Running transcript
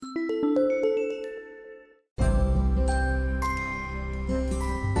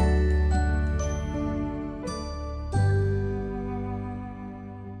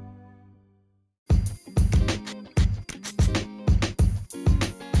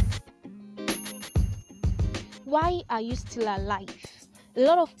Why are you still alive? A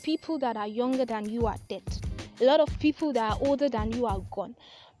lot of people that are younger than you are dead. A lot of people that are older than you are gone.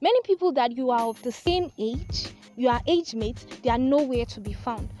 Many people that you are of the same age, you are age mates, they are nowhere to be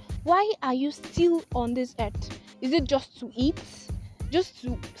found. Why are you still on this earth? Is it just to eat? Just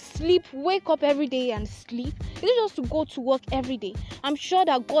to sleep, wake up every day and sleep? Is it just to go to work every day? I'm sure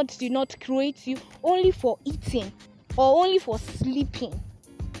that God did not create you only for eating or only for sleeping.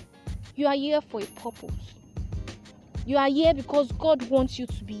 You are here for a purpose. You are here because God wants you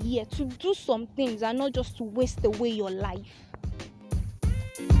to be here, to do some things and not just to waste away your life.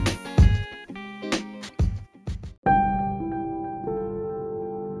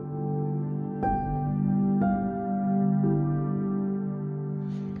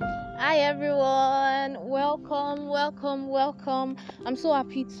 Hi everyone, welcome. I'm so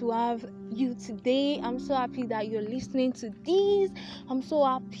happy to have you today. I'm so happy that you're listening to this. I'm so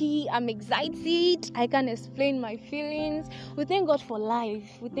happy, I'm excited. I can't explain my feelings. We thank God for life.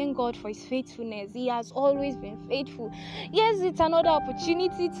 We thank God for His faithfulness. He has always been faithful. Yes, it's another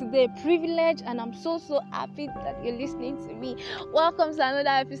opportunity today, privilege, and I'm so happy that you're listening to me. Welcome to another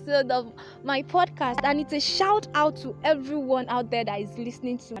episode of my podcast, and it's a shout out to everyone out there that is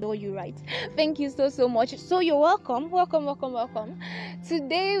listening to me. You right. Thank you so much. So you're welcome.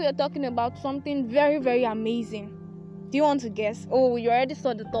 Today we are talking about something very, very amazing. Do you want to guess? Oh, you already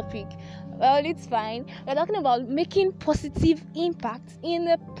saw the topic. Well, it's fine. We're talking about making positive impact in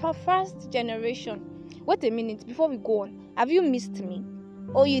the first generation. Wait a minute before we go on. Have you missed me?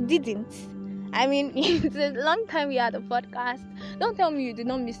 Oh, you didn't? I mean, it's a long time we had a podcast. Don't tell me you did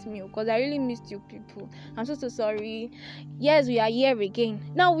not miss me, because I really missed you people. I'm so sorry. Yes, we are here again.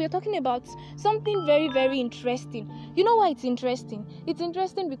 Now, we are talking about something very, very interesting. You know why it's interesting? It's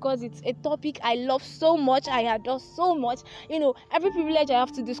interesting because it's a topic I love so much. I adore so much. Every privilege I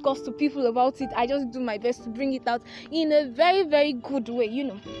have to discuss to people about it, I just do my best to bring it out in a very, very good way,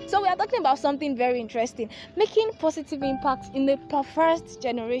 So, we are talking about something very interesting. Making positive impact in the first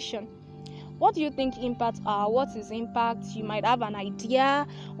generation. What do you think impacts are? What is impact? You might have an idea.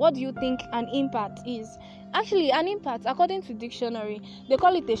 What do you think an impact is? Actually, an impact, according to dictionary, they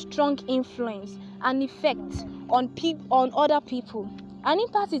call it a strong influence, an effect on other people. An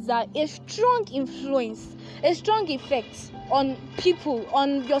impact is a strong influence, a strong effect on people,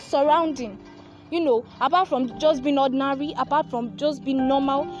 on your surrounding. Apart from just being ordinary, apart from just being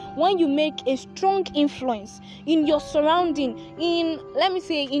normal, when you make a strong influence in your surrounding,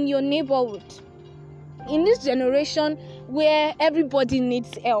 in your neighborhood, in this generation where everybody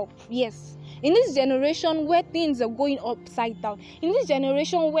needs help, yes, in this generation where things are going upside down, in this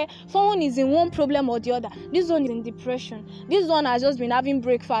generation where someone is in one problem or the other, this one is in depression, this one has just been having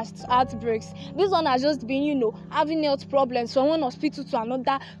heartbreaks, this one has just been, having health problems from one hospital to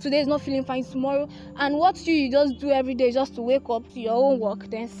another, today is not feeling fine, tomorrow, and what you just do every day just to wake up to your own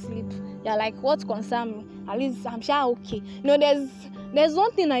work, then sleep. You're like, what concern me? At least I'm sure okay. There's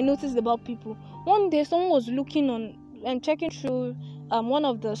one thing I noticed about people. One day someone was looking on and checking through one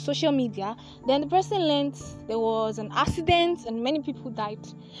of the social media. Then the person learned there was an accident and many people died.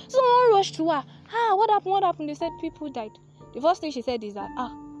 Someone rushed to her. What happened? They said people died. The first thing she said is that,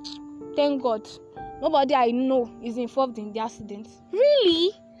 thank God, nobody I know is involved in the accident.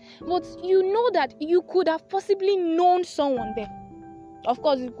 Really? But you know that you could have possibly known someone there. Of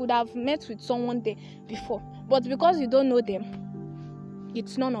course, you could have met with someone there before. But because you don't know them,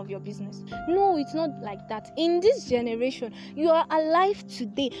 it's none of your business. No, it's not like that. In this generation, you are alive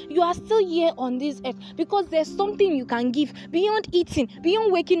today. You are still here on this earth because there's something you can give beyond eating,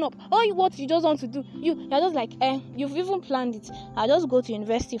 beyond waking up. Or what you just want to do. You're just like, you've even planned it. I'll just go to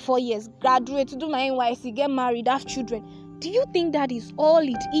university 4 years, graduate, to do my NYSC, get married, have children. Do you think that is all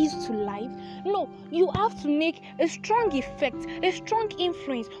it is to life? No, you have to make a strong effect, a strong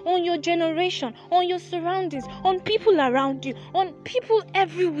influence on your generation, on your surroundings, on people around you, on people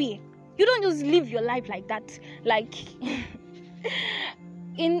everywhere. You don't just live your life like that. Like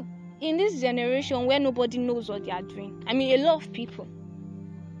in this generation where nobody knows what they are doing. I mean, a lot of people.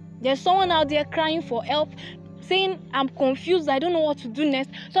 There's someone out there crying for help, saying, I'm confused, I don't know what to do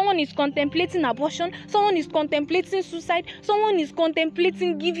next. Someone is contemplating abortion, someone is contemplating suicide, someone is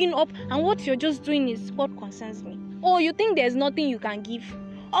contemplating giving up, and what you're just doing is what concerns me. Oh, you think there's nothing you can give?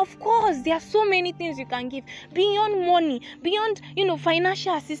 Of course, there are so many things you can give beyond money, beyond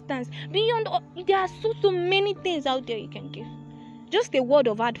financial assistance, beyond there are so many things out there you can give. Just a word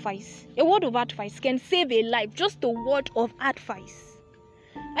of advice. A word of advice can save a life. Just a word of advice.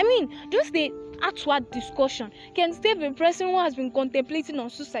 I mean, just outward discussion can save a person who has been contemplating on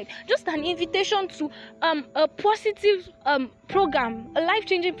suicide. Just an invitation to a positive program, a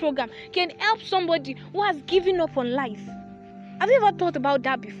life-changing program, can help somebody who has given up on life. Have you ever thought about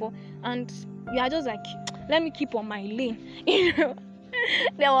that before? And you are just like, let me keep on my lane.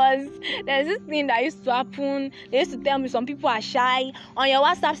 There's this thing that used to happen. They used to tell me some people are shy. On your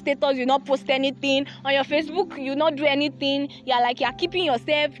WhatsApp status, you not post anything. On your Facebook, you not do anything. You're keeping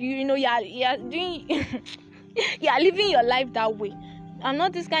yourself. You're doing. You're living your life that way. I'm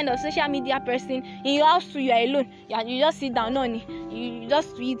not this kind of social media person. In your house too, you are alone. You just sit down on it. You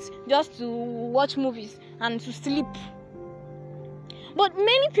just to eat, just to watch movies and to sleep. But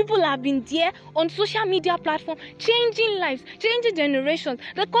many people have been there on social media platforms, changing lives, changing generations.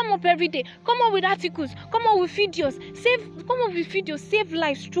 They come up every day, come up with articles, come up with videos, save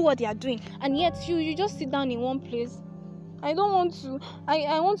lives through what they are doing. And yet you just sit down in one place. I don't want to.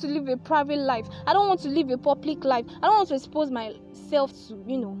 I want to live a private life. I don't want to live a public life. I don't want to expose myself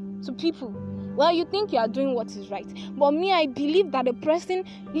to people. Well, you think you are doing what is right. But me, I believe that a person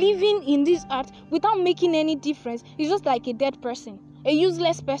living in this earth without making any difference is just like a dead person. A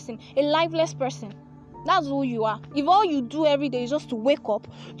useless person, a lifeless person. That's who you are. If all you do every day is just to wake up,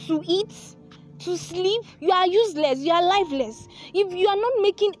 to eat, to sleep, you are useless, you are lifeless. If you are not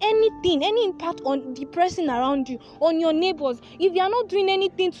making any impact on the person around you, on your neighbors, if you are not doing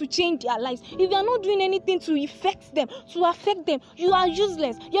anything to change their lives, if you are not doing anything to affect them, you are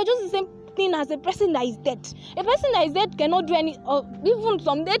useless. You are just the same thing as a person that is dead. A person that is dead cannot do even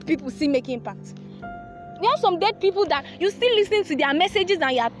some dead people still make impact. There are some dead people that you still listen to their messages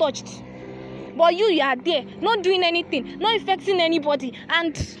and you are touched. But you are there, not doing anything, not affecting anybody,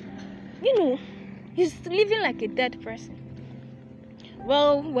 and you're living like a dead person.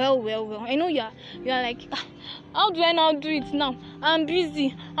 Well. I know you're like, how do I now do it now? I'm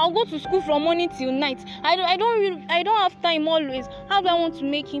busy. I'll go to school from morning till night. I don't have time always. How do I want to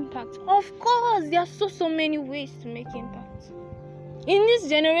make impact? Of course, there are so many ways to make impact. In this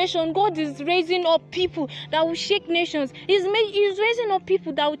generation, God is raising up people that will shake nations. He's raising up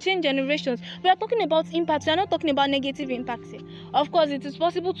people that will change generations. We are talking about impact. We are not talking about negative impacts here. Of course, it is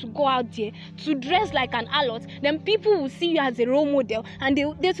possible to go out there, to dress like an harlot. Then people will see you as a role model, and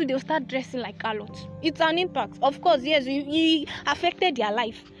they'll start dressing like harlots. It's an impact. Of course, yes, you affected their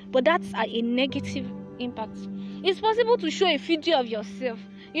life, but that's a negative impact. It's possible to show a video of yourself,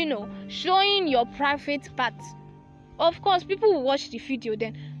 showing your private parts. Of course, people will watch the video,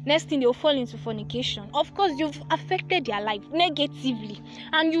 then next thing they'll fall into fornication. Of course, you've affected their life negatively,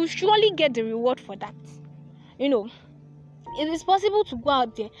 and you surely get the reward for that. It is possible to go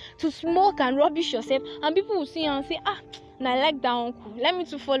out there to smoke and rubbish yourself, and people will see you and say, I like that uncle. Let me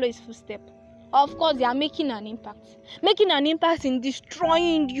to follow his footsteps. Of course, they are making an impact in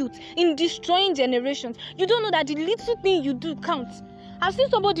destroying youth, in destroying generations. You don't know that the little thing you do counts. I've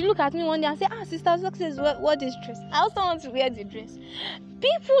seen somebody look at me one day and say, Sister Success, what this dress? I also want to wear the dress.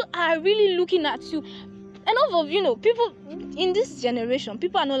 People are really looking at you. Enough of, people in this generation,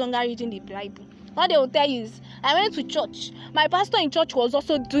 people are no longer reading the Bible. What they will tell you is, I went to church. My pastor in church was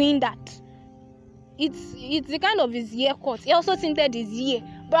also doing that. It's the kind of his ear cut. He also tinted his ear,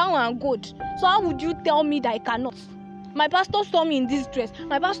 brown and gold. So how would you tell me that I cannot? My pastor saw me in this dress.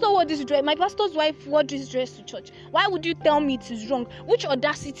 My pastor wore this dress. My pastor's wife wore this dress to church. Why would you tell me it is wrong? Which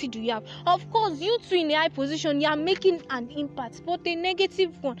audacity do you have? Of course, you two in a high position, you are making an impact, but a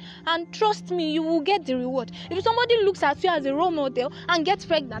negative one. And trust me, you will get the reward. If somebody looks at you as a role model and gets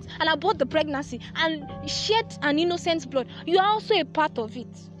pregnant and abort the pregnancy and shed an innocent blood, you are also a part of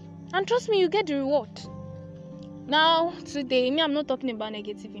it. And trust me, you get the reward. Now, today, I'm not talking about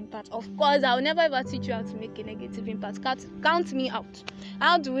negative impact. Of course, I'll never ever teach you how to make a negative impact. Count me out.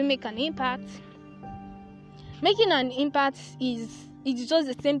 How do we make an impact? Making an impact is just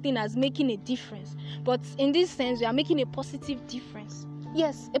the same thing as making a difference. But in this sense, we are making a positive difference.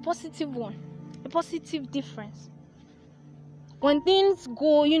 Yes, a positive one. A positive difference. When things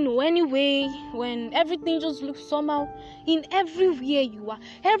go, anyway, when everything just looks somehow, in everywhere you are,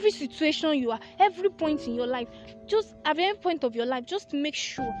 every situation you are, every point in your life, just at every point of your life, just make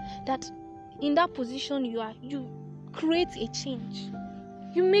sure that in that position you are, you create a change.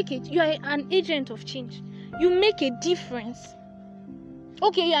 You are an agent of change. You make a difference.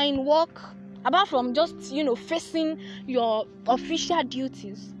 Okay, you are in work, apart from just, facing your official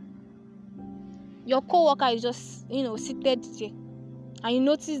duties. Your co-worker is just, seated there, and you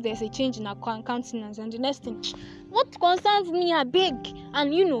notice there's a change in her countenance, and the next thing, what concerns me, I beg,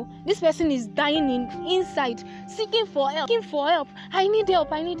 and this person is dying inside, seeking for help. I need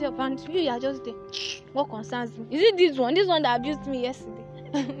help, and you are just there. What concerns me? Is it this one that abused me yesterday?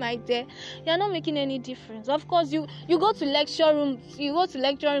 my dear, you're not making any difference. Of course, you go to lecture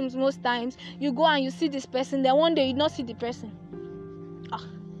rooms most times. You go and you see this person, then one day you not see the person.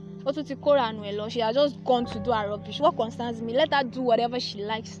 She has just gone to do her rubbish. What concerns me? Let her do whatever she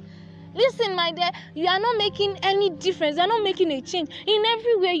likes. Listen, my dear, you are not making any difference. You are not making a change. In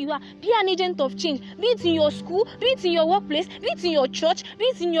everywhere you are, be an agent of change. Be it in your school, be it in your workplace, be it in your church, be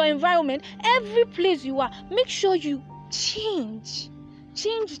it in your environment. Every place you are, make sure you change.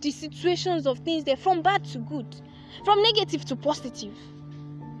 Change the situations of things there from bad to good, from negative to positive.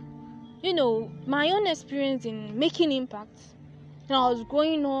 My own experience in making impact. When I was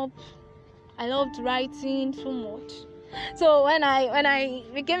growing up, I loved writing so much. So when I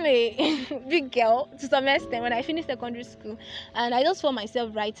became a big girl to some extent, when I finished secondary school, and I just found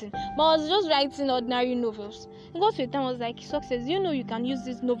myself writing, but I was just writing ordinary novels. It got to a time I was like, success, you can use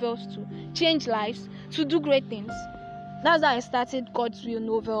these novels to change lives, to do great things. That's how I started God's Will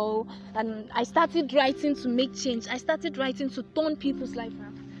novel, and I started writing to make change. I started writing to turn people's life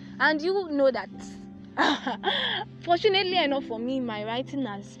around. And you know that fortunately enough for me, my writing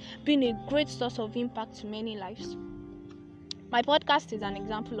has been a great source of impact to many lives. My podcast is an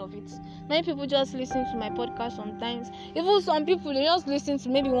example of it. Many people just listen to my podcast sometimes. Even some people, they just listen to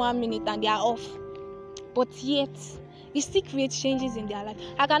maybe 1 minute and they are off. But yet, it still creates changes in their life.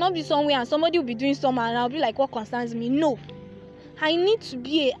 I cannot be somewhere and somebody will be doing something and I'll be like, what concerns me? No. I need to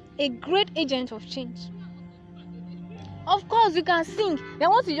be a great agent of change. Of course, you can sing. Then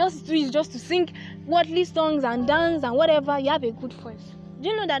what you just do is just to sing worldly songs and dance and whatever. You have a good voice. Do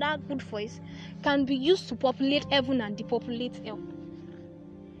you know that good voice can be used to populate heaven and depopulate hell?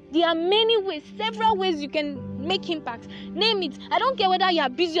 There are many ways, several ways you can make impact. Name it. I don't care whether you are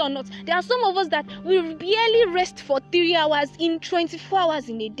busy or not. There are some of us that will barely rest for 3 hours in 24 hours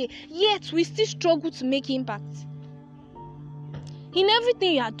in a day. Yet, we still struggle to make impact. In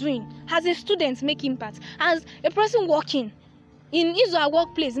everything you are doing, as a student, make impact. As a person working in his or her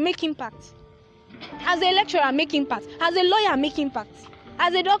workplace, make impact. As a lecturer, make impact. As a lawyer, make impact.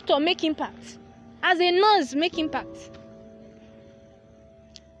 As a doctor, make impact. As a nurse, make impact.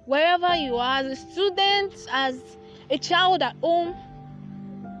 Wherever you are, as a student, as a child at home,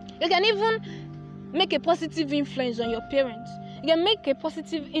 you can even make a positive influence on your parents. You can make a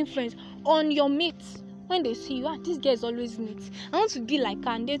positive influence on your mates. When they see you, this girl is always neat. I want to be like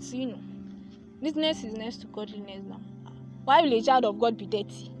her, and that's, neatness is next to godliness now. Why will a child of God be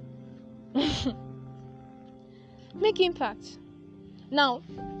dirty? Make impact. Now,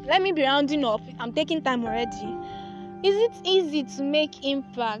 let me be rounding up. I'm taking time already. Is it easy to make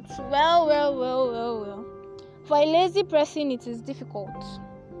impact? Well. For a lazy person, it is difficult.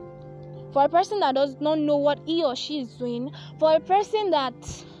 For a person that does not know what he or she is doing, for a person that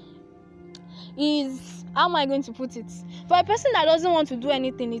is, how am I going to put it? For a person that doesn't want to do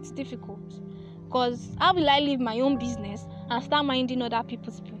anything, it's difficult. Because how will I leave my own business and start minding other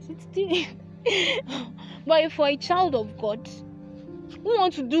people's business? It's difficult. But for a child of God who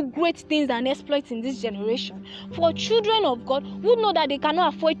want to do great things and exploits in this generation, for children of God who know that they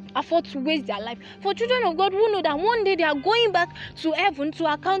cannot afford to waste their life, for children of God who know that one day they are going back to heaven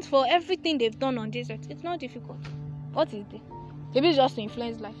to account for everything they've done on this earth, it's not difficult. What is it? Maybe it's just to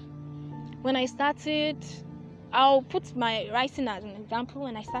influence life. When I started, I'll put my writing as an example.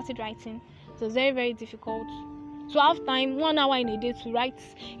 When I started writing, it was very, very difficult to have time, 1 hour in a day to write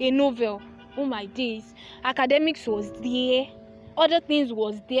a novel. Oh my days. Academics was there, other things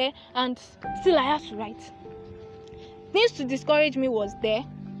was there, and still I had to write. Things to discourage me was there.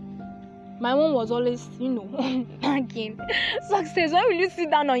 My mom was always, nagging. Success, why will you sit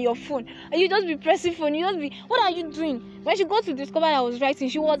down on your phone? And you just be pressing phone, what are you doing? When she got to discover that I was writing,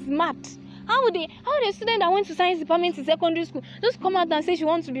 she was mad. How would a student that went to science department in secondary school just come out and say she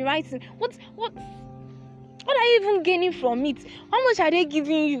wants to be writing? What are you even gaining from it? How much are they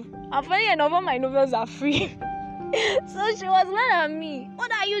giving you? And funny enough, all my novels are free. So she was mad at me.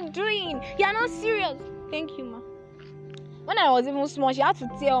 What are you doing? You are not serious. Thank you, ma. When I was even small, she had to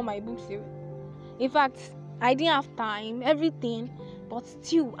tear all my books away. In fact, I didn't have time, everything, but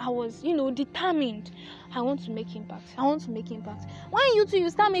still, I was, determined. I want to make impact. When you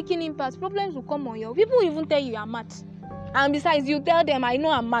start making impact, problems will come on you. People will even tell you are mad. And besides, you tell them, I know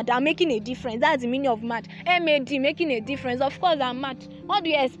I'm mad. I'm making a difference. That's the meaning of mad. M-A-D, making a difference. Of course, I'm mad. What do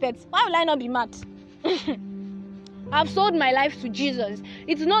you expect? Why will I not be mad? I've sold my life to Jesus.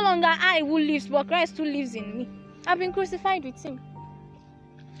 It's no longer I who lives, but Christ who lives in me. I've been crucified with him.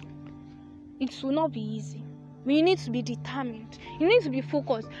 It will not be easy. You need to be determined. You need to be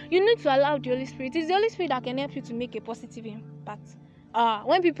focused. You need to allow the Holy Spirit. It's the Holy Spirit that can help you to make a positive impact.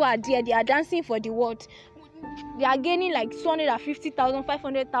 When people are there, they are dancing for the world. they are gaining like 250,000,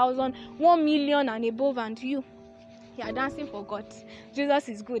 500,000, 1 million and above, and you are dancing for God. Jesus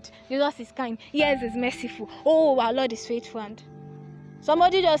is good. Jesus is kind. Yes, is merciful. Oh, our Lord is faithful. And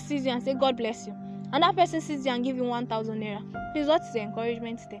somebody just sees you and say, God bless you. And that person sees you and give you 1,000 naira. Please, what is the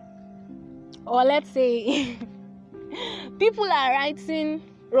encouragement there? Or let's say, people are writing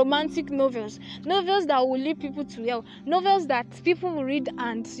romantic novels that will lead people to hell, novels that people will read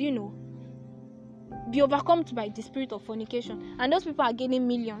and, be overcome by the spirit of fornication, and those people are gaining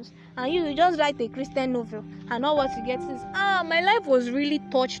millions, and you just write a Christian novel, and all what you get is, my life was really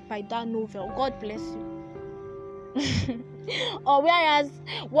touched by that novel, God bless you. Or whereas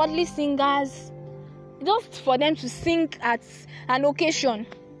worldly singers, just for them to sing at an occasion,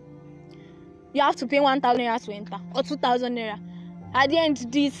 you have to pay 1,000 naira to enter, or 2,000 naira. At the end,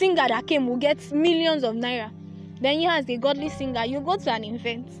 the singer that came will get millions of naira. Then you, as a godly singer, you go to an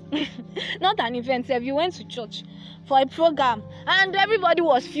event. Not an event, if you went to church for a program, and everybody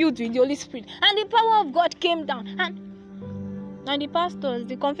was filled with the Holy Spirit, and the power of God came down, and the pastors,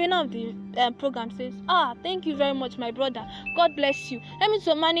 the convener of the program says, thank you very much, my brother, God bless you, let me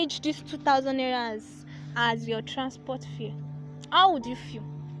to manage this 2,000 naira as your transport fare. How would you feel?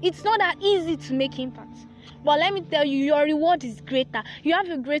 It's not that easy to make impact, but let me tell you, your reward is greater. You have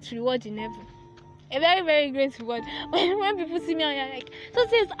a great reward in heaven. A very, very great reward. When people see me and you're like, so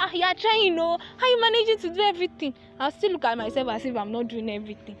says, you are trying, how you managing to do everything? I'll still look at myself as if I'm not doing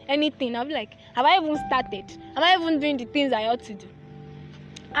anything. I'll be like, have I even started? Am I even doing the things I ought to do?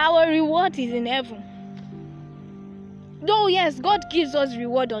 Our reward is in heaven. Though yes, God gives us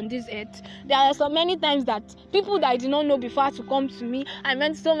reward on this earth, there are so many times that people that I did not know before had to come to me. I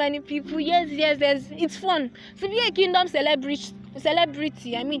met so many people. Yes, it's fun to be a kingdom celebrity.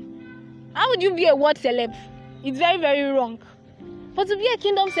 How would you be a world celeb? It's very, very wrong. But to be a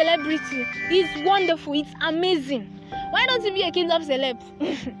kingdom celebrity is wonderful. It's amazing. Why don't you be a kingdom celeb?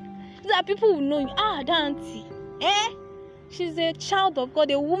 So that people will know you. That auntie. She's a child of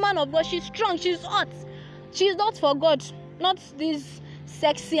God, a woman of God. She's strong. She's hot. She's not for God. Not these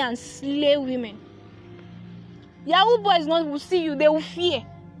sexy and slay women. Yahoo boys will see you. They will fear.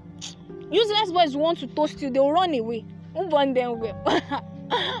 Useless boys want to toast you. They will run away. Who burn them well?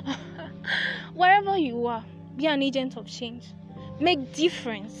 Wherever you are, be an agent of change. Make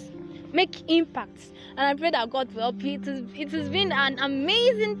difference. Make impact. And I pray that God will help you. It has been an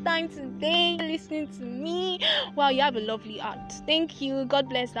amazing time today listening to me. Wow, you have a lovely heart. Thank you. God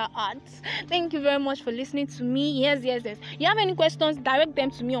bless that heart. Thank you very much for listening to me. Yes. You have any questions, direct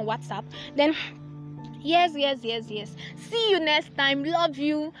them to me on WhatsApp. Then yes. See you next time. Love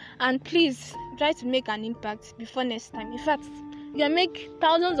you. And please try to make an impact before next time. In fact, you can make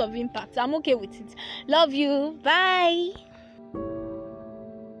thousands of impacts. I'm okay with it. Love you. Bye.